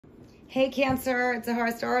Hey Cancer, it's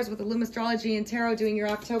Zahara Stars with Illum Astrology and Tarot doing your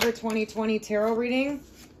October 2020 tarot reading.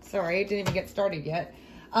 Sorry, didn't even get started yet.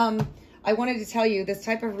 I wanted to tell you this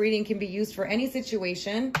type of reading can be used for any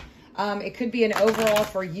situation. It could be an overall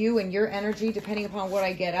for you and your energy, depending upon what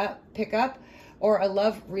I pick up, or a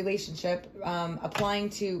love relationship applying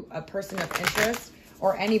to a person of interest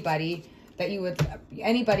or anybody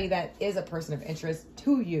that is a person of interest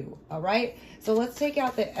to you. All right, so let's check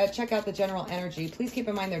out the general energy. Please keep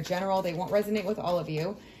in mind they're general, they won't resonate with all of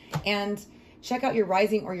you, and check out your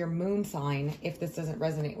rising or your moon sign if this doesn't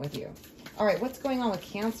resonate with you. All right, what's going on with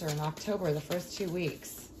Cancer in October, the first 2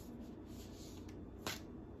 weeks?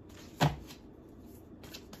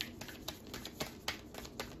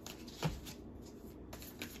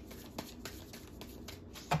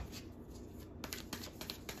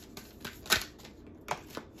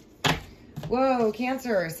 Whoa,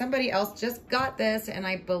 Cancer, somebody else just got this, and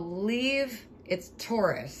I believe it's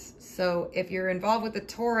Taurus. So if you're involved with the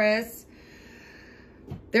Taurus,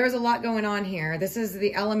 there's a lot going on here. This is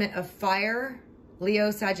the element of fire,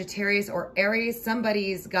 Leo, Sagittarius, or Aries.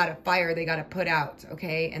 Somebody's got a fire they got to put out,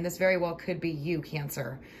 okay? And this very well could be you,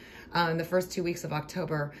 Cancer. The first 2 weeks of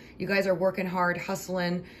October, you guys are working hard,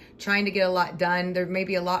 hustling, trying to get a lot done. There may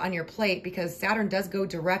be a lot on your plate because Saturn does go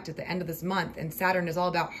direct at the end of this month, and Saturn is all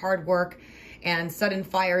about hard work and sudden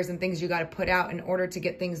fires and things you got to put out in order to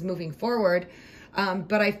get things moving forward.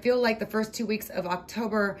 But I feel like the first 2 weeks of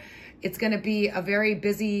October, it's going to be a very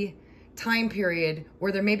busy time period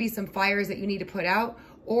where there may be some fires that you need to put out,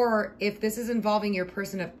 or if this is involving your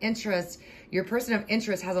person of interest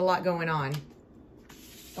has a lot going on.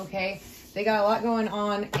 Okay, they got a lot going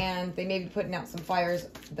on and they may be putting out some fires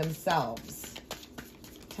themselves.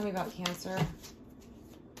 Tell me about Cancer.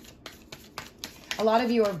 A lot of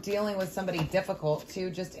you are dealing with somebody difficult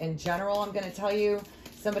too, just in general. I'm going to tell you,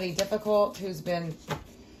 somebody difficult who's been,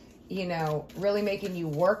 you know, really making you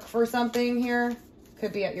work for something here.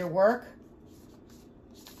 Could be at your work.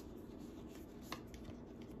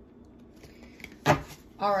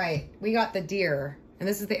 All right, we got the Deer, and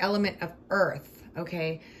this is the element of earth.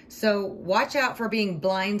 Okay, so watch out for being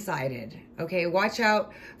blindsided. Okay, watch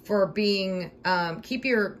out for being, keep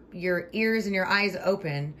your ears and your eyes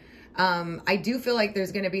open. I do feel like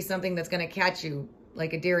there's going to be something that's going to catch you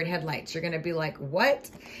like a deer in headlights. You're going to be like, what?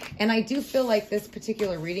 And I do feel like this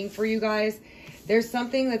particular reading for you guys, there's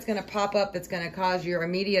something that's going to pop up that's going to cause your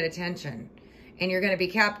immediate attention. And you're going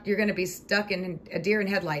to be stuck in a deer in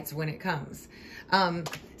headlights when it comes.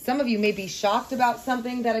 Some of you may be shocked about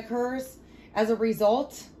something that occurs as a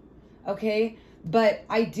result, okay? But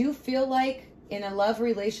I do feel like in a love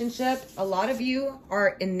relationship, a lot of you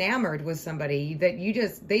are enamored with somebody that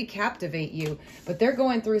they captivate you, but they're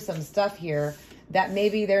going through some stuff here that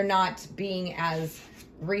maybe they're not being as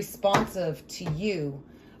responsive to you,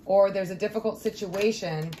 or there's a difficult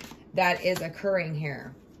situation that is occurring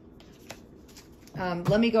here.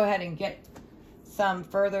 Let me go ahead and get some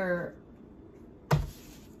further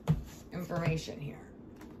information here.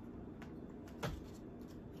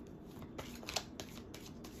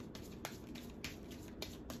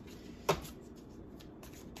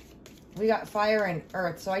 We got fire and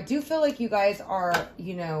earth. So I do feel like you guys are,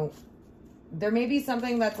 you know, there may be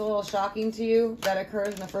something that's a little shocking to you that occurs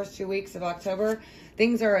in the first 2 weeks of October.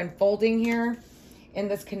 Things are unfolding here in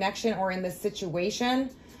this connection or in this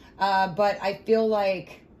situation. But I feel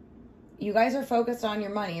like you guys are focused on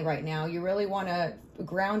your money right now. You really want to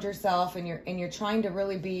ground yourself, and you're trying to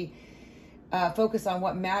really be focused on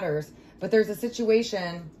what matters. But there's a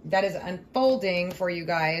situation that is unfolding for you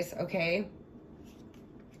guys, okay?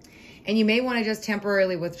 And you may want to just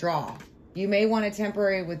temporarily withdraw. You may want to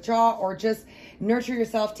temporarily withdraw or just nurture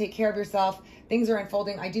yourself, take care of yourself. Things are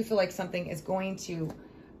unfolding. I do feel like something is going to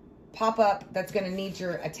pop up that's going to need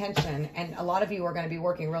your attention. And a lot of you are going to be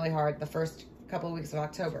working really hard the first couple of weeks of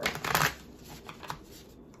October.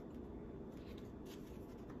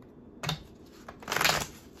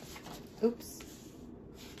 Oops.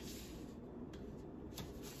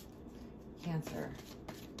 Cancer.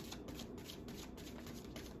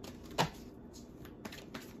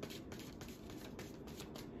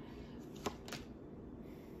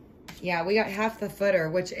 Yeah, we got half the footer,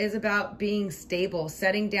 which is about being stable,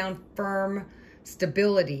 setting down firm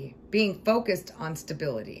stability, being focused on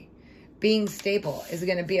stability. Being stable is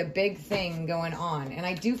going to be a big thing going on. And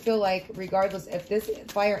I do feel like regardless if this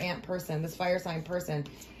fire ant person, this fire sign person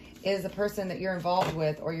is a person that you're involved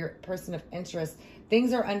with or your person of interest,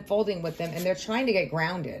 things are unfolding with them and they're trying to get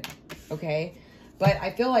grounded, okay? But I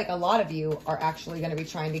feel like a lot of you are actually going to be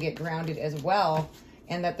trying to get grounded as well,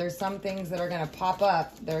 and that there's some things that are going to pop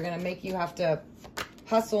up that are going to make you have to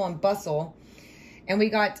hustle and bustle And we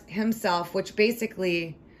got himself, which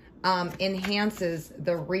basically enhances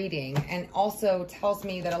the reading and also tells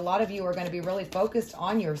me that a lot of you are going to be really focused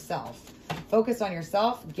on yourself. Focused on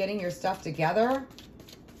yourself, getting your stuff together,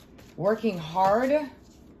 working hard.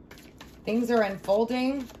 Things are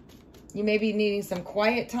unfolding. You may be needing some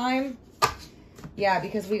quiet time. Yeah,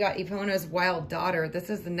 because we got Epona's wild daughter. This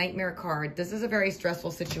is the nightmare card. This is a very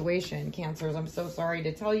stressful situation, Cancers. I'm so sorry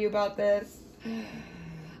to tell you about this.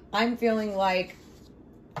 I'm feeling like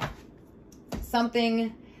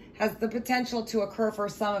something has the potential to occur for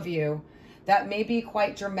some of you that may be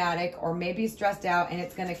quite dramatic or may be stressed out, and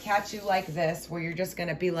it's going to catch you like this, where you're just going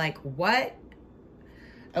to be like, what?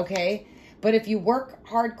 Okay. But if you work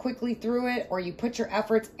hard quickly through it, or you put your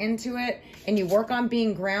efforts into it and you work on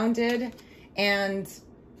being grounded and,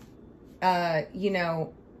 you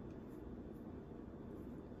know,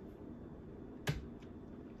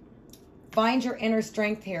 find your inner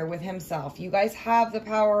strength here with himself. You guys have the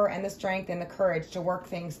power and the strength and the courage to work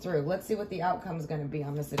things through. Let's see what the outcome is going to be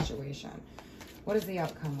on the situation. What is the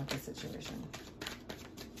outcome with the situation?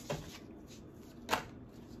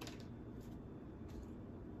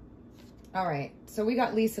 All right. So we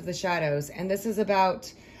got Lease of the Shadows, and this is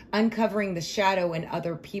about uncovering the shadow in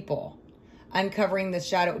other people. Uncovering the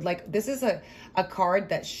shadow. Like, this is a card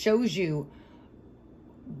that shows you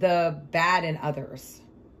the bad in others.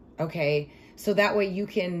 Okay, so that way you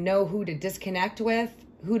can know who to disconnect with,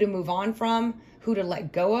 who to move on from, who to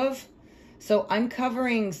let go of. So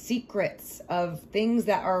uncovering secrets of things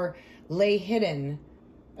that are lay hidden,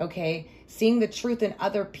 okay? Seeing the truth in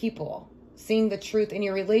other people, seeing the truth in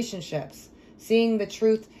your relationships, seeing the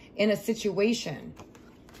truth in a situation.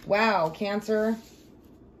 Wow, Cancer.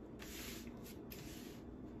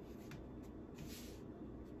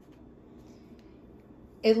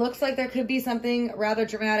 It looks like there could be something rather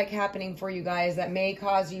dramatic happening for you guys that may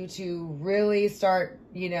cause you to really start,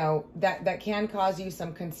 you know, that can cause you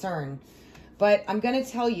some concern. But I'm going to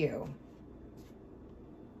tell you,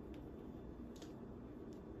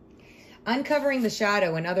 uncovering the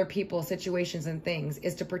shadow in other people's situations and things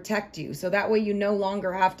is to protect you. So that way you no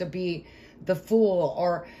longer have to be the fool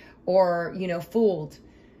or you know, fooled.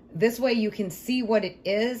 This way you can see what it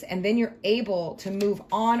is, and then you're able to move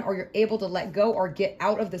on, or you're able to let go or get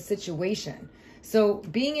out of the situation. So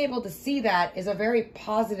being able to see that is a very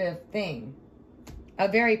positive thing. A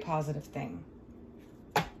very positive thing.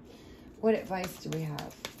 What advice do we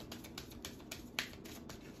have?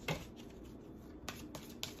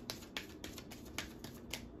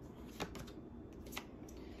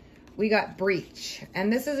 We got breach,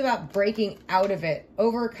 and this is about breaking out of it,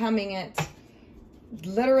 overcoming it.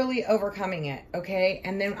 Literally overcoming it, okay?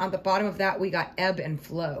 And then on the bottom of that, we got ebb and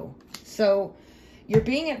flow. So you're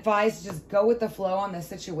being advised to just go with the flow on this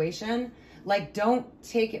situation. Like, don't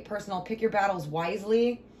take it personal. Pick your battles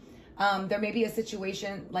wisely. There may be a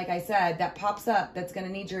situation, like I said, that pops up that's going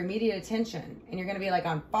to need your immediate attention. And you're going to be like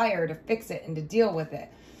on fire to fix it and to deal with it.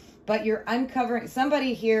 But you're uncovering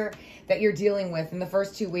somebody here that you're dealing with in the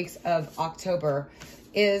first 2 weeks of October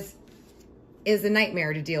is a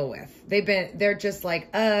nightmare to deal with. They're just like,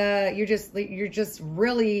 you're just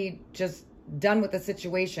really just done with the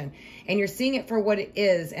situation, and you're seeing it for what it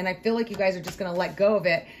is. And I feel like you guys are just going to let go of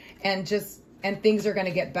it, and things are going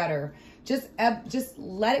to get better. Just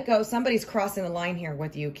let it go. Somebody's crossing the line here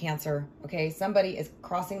with you, Cancer. Okay. Somebody is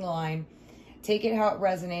crossing the line. Take it how it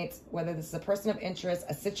resonates, whether this is a person of interest,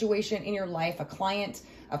 a situation in your life, a client,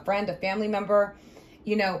 a friend, a family member,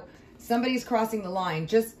 you know, somebody's crossing the line.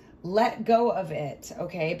 Just let go of it,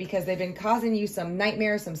 okay? Because they've been causing you some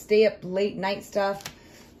nightmares, some stay up late night stuff,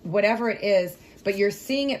 whatever it is, but you're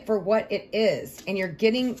seeing it for what it is, and you're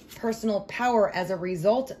getting personal power as a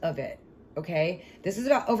result of it, okay? This is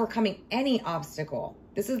about overcoming any obstacle.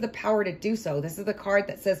 This is the power to do so. This is the card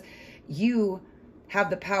that says you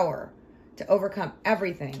have the power to overcome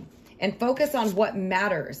everything, and focus on what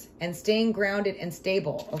matters and staying grounded and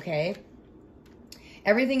stable, okay?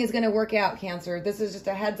 Everything is going to work out, Cancer. This is just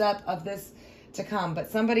a heads up of this to come. But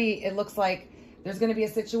somebody, it looks like there's going to be a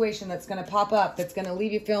situation that's going to pop up that's going to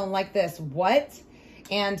leave you feeling like this. What?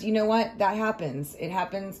 And you know what? That happens. It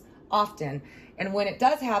happens often. And when it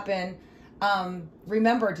does happen,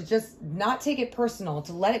 remember to just not take it personal,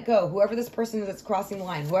 to let it go. Whoever this person is that's crossing the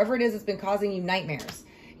line, whoever it is that's been causing you nightmares,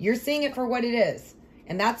 you're seeing it for what it is.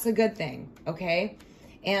 And that's a good thing, okay?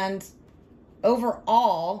 And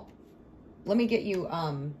overall, let me get you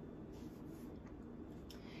an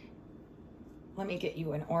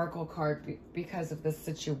oracle card because of this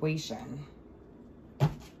situation.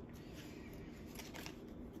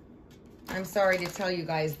 I'm sorry to tell you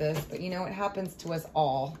guys this, but you know, it happens to us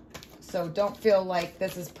all. So don't feel like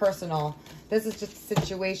this is personal. This is just a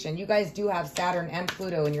situation. You guys do have Saturn and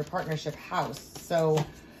Pluto in your partnership house. So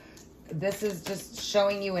this is just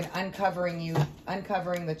showing you and uncovering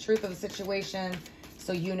the truth of the situation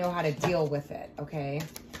so you know how to deal with it, okay?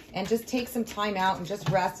 And just take some time out and just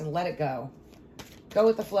rest and let it go. Go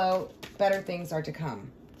with the flow. Better things are to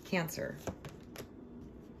come. Cancer.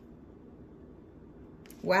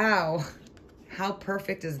 Wow. How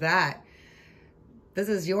perfect is that? This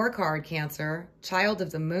is your card, Cancer. Child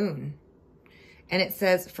of the Moon. And it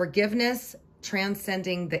says, forgiveness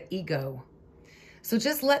transcending the ego. So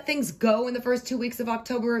just let things go in the first 2 weeks of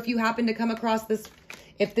October. If you happen to come across this,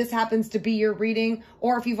 if this happens to be your reading,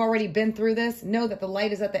 or if you've already been through this, know that the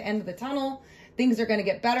light is at the end of the tunnel. Things are going to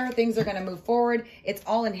get better. Things are going to move forward. It's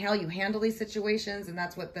all in how you handle these situations. And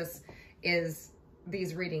that's what this is.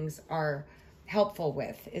 These readings are helpful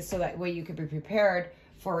with, is so that way you can be prepared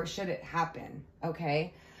for should it happen.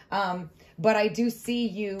 Okay. But I do see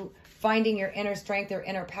you finding your inner strength, your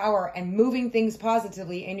inner power, and moving things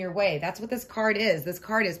positively in your way. That's what this card is. This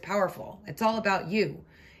card is powerful. It's all about you.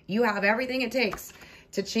 You have everything it takes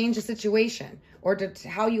to change a situation, or to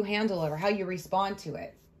how you handle it, or how you respond to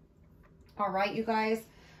it. All right, you guys.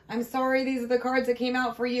 I'm sorry these are the cards that came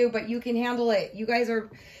out for you, but you can handle it. You guys are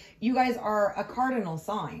a cardinal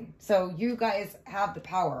sign. So you guys have the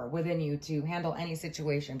power within you to handle any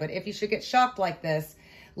situation. But if you should get shocked like this,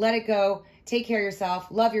 let it go. Take care of yourself.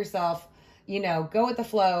 Love yourself. You know, go with the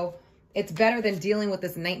flow. It's better than dealing with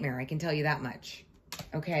this nightmare. I can tell you that much.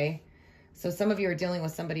 Okay. So some of you are dealing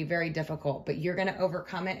with somebody very difficult, but you're going to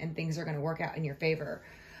overcome it and things are going to work out in your favor.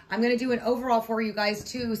 I'm going to do an overall for you guys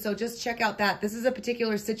too. So just check out that. This is a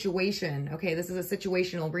particular situation. Okay. This is a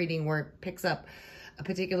situational reading where it picks up a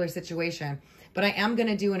particular situation, but I am going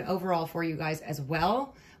to do an overall for you guys as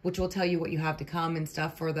well, which will tell you what you have to come and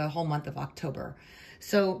stuff for the whole month of October.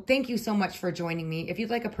 So thank you so much for joining me. If you'd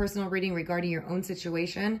like a personal reading regarding your own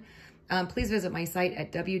situation, please visit my site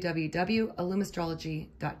at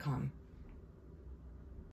www.illumastrology.com.